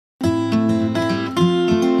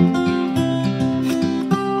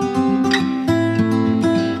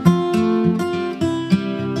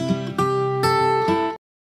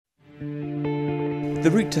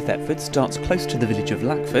The route to Thetford starts close to the village of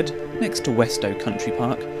Lackford, next to Westow Country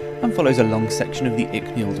Park, and follows a long section of the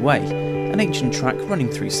Icknield Way, an ancient track running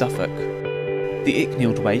through Suffolk. The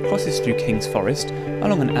Icknield Way crosses through King's Forest,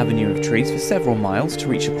 along an avenue of trees for several miles to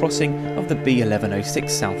reach a crossing of the B1106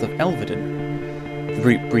 south of Elvedon. The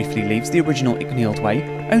route briefly leaves the original Icknield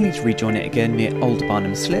Way, only to rejoin it again near Old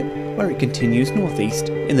Barnham Slip, where it continues northeast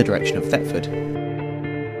in the direction of Thetford.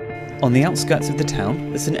 On the outskirts of the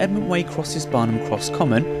town, the St Edmund Way crosses Barnham Cross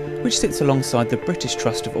Common, which sits alongside the British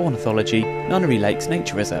Trust of Ornithology Nunnery Lakes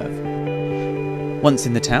Nature Reserve. Once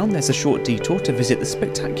in the town, there's a short detour to visit the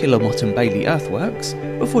spectacular Mott and Bailey earthworks,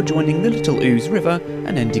 before joining the Little Ouse River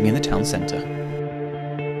and ending in the town centre.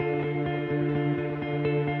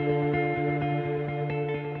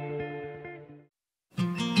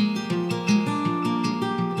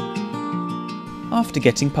 After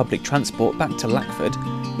getting public transport back to Lackford,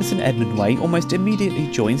 the St Edmund Way almost immediately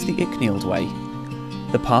joins the Icknield Way.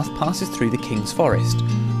 The path passes through the King's Forest,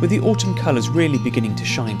 with the autumn colours really beginning to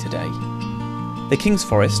shine today. The King's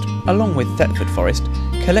Forest, along with Thetford Forest,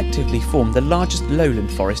 collectively form the largest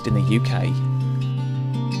lowland forest in the UK.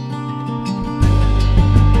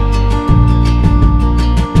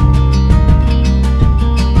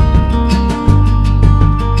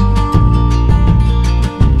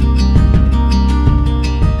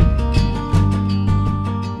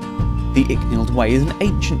 The Icknield Way is an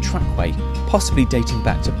ancient trackway, possibly dating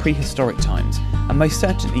back to prehistoric times, and most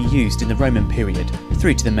certainly used in the Roman period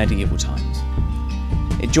through to the medieval times.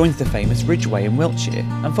 It joins the famous Ridgeway in Wiltshire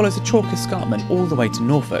and follows a chalk escarpment all the way to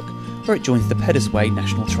Norfolk, where it joins the Peddersway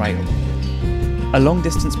National Trail. A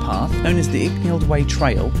long-distance path known as the Icknield Way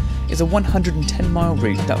Trail is a 110-mile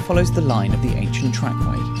route that follows the line of the ancient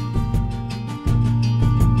trackway.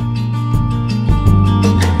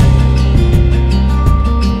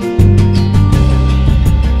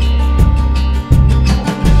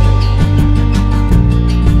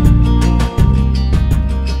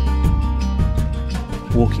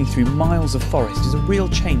 Walking through miles of forest is a real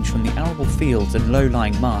change from the arable fields and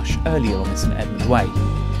low-lying marsh earlier on the St Edmund Way.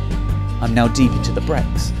 I'm now deep into the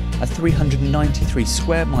Brecks, a 393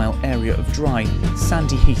 square mile area of dry,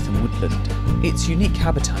 sandy heath and woodland. Its unique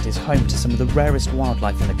habitat is home to some of the rarest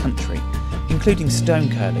wildlife in the country, including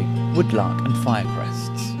stone curlew, woodlark and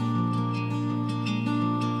firecrests.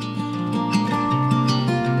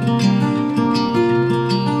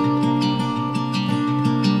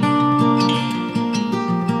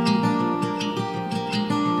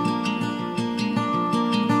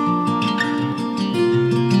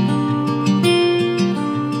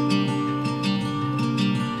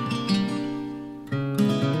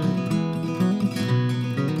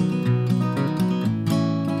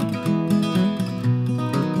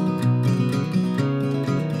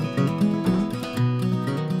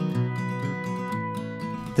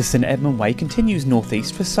 The St Edmund Way continues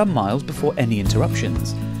northeast for some miles before any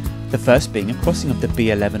interruptions, the first being a crossing of the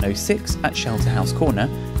B1106 at Shelterhouse Corner,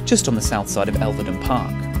 just on the south side of Elvedon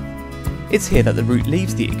Park. It's here that the route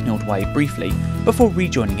leaves the Icknield Way briefly, before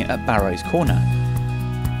rejoining it at Barrow's Corner.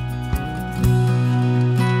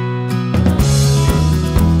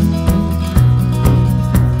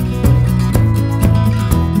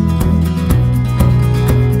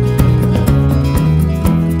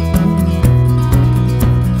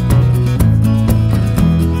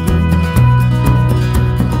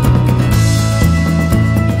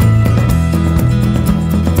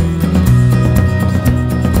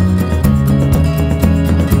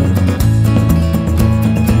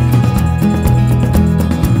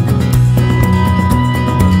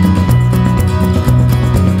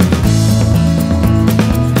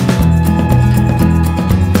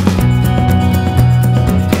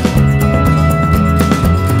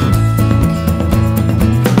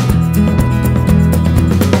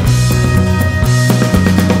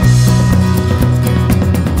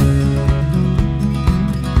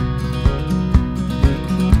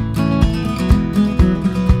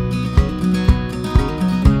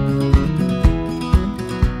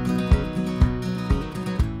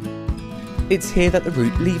 It's here that the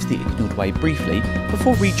route leaves the Icknield Way briefly,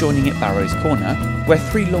 before rejoining at Barrow's Corner, where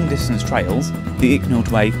three long-distance trails, the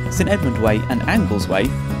Icknield Way, St Edmund Way and Angles Way,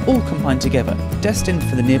 all combine together, destined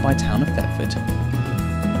for the nearby town of Thetford.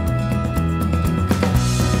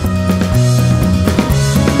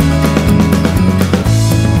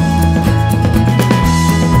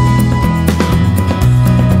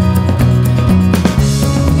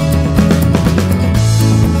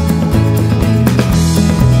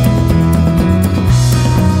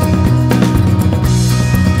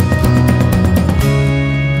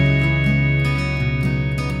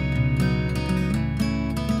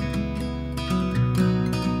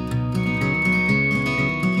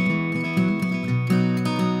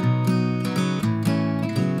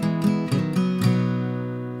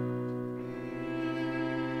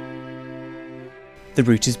 The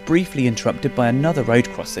route is briefly interrupted by another road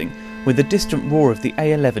crossing, with the distant roar of the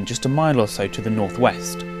A11 just a mile or so to the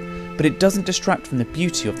northwest, but it doesn't distract from the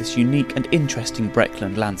beauty of this unique and interesting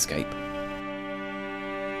Breckland landscape.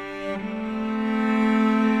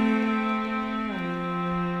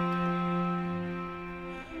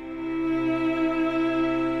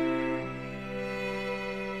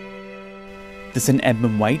 The St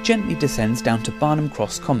Edmund Way gently descends down to Barnham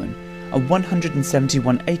Cross Common, a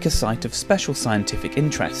 171-acre site of special scientific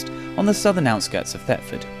interest on the southern outskirts of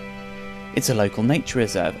Thetford. It's a local nature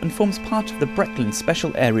reserve and forms part of the Breckland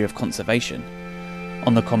Special Area of Conservation.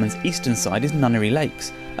 On the common's eastern side is Nunnery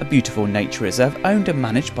Lakes, a beautiful nature reserve owned and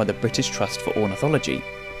managed by the British Trust for Ornithology.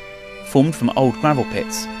 Formed from old gravel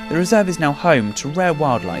pits, the reserve is now home to rare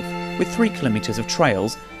wildlife, with 3 kilometres of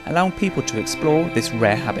trails allowing people to explore this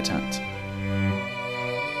rare habitat.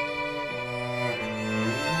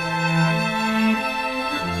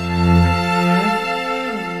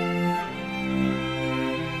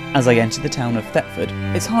 As I enter the town of Thetford,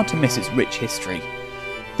 it's hard to miss its rich history.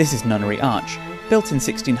 This is Nunnery Arch, built in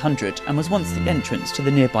 1600 and was once the entrance to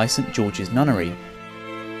the nearby St George's Nunnery.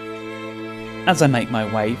 As I make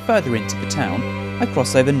my way further into the town, I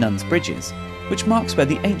cross over Nuns Bridges, which marks where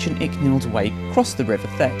the ancient Icknield Way crossed the River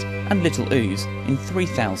Thet and Little Ouse in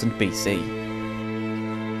 3000 BC.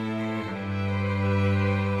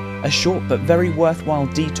 A short but very worthwhile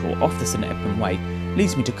detour off the St Edmund Way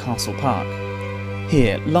leads me to Castle Park.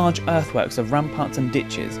 Here, large earthworks of ramparts and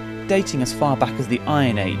ditches, dating as far back as the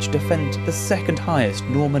Iron Age, defend the second highest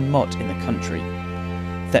Norman motte in the country.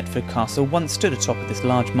 Thetford Castle once stood atop of this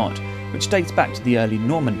large motte, which dates back to the early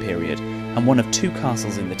Norman period, and one of 2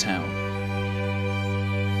 castles in the town.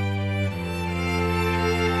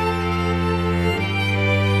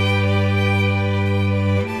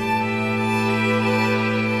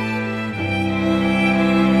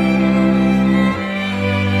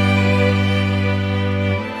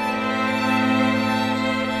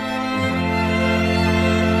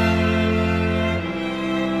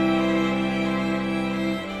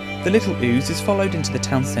 The Little Ouse is followed into the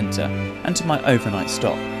town centre and to my overnight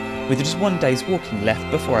stop, with just 1 day's walking left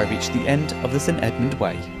before I reach the end of the St Edmund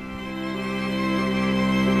Way.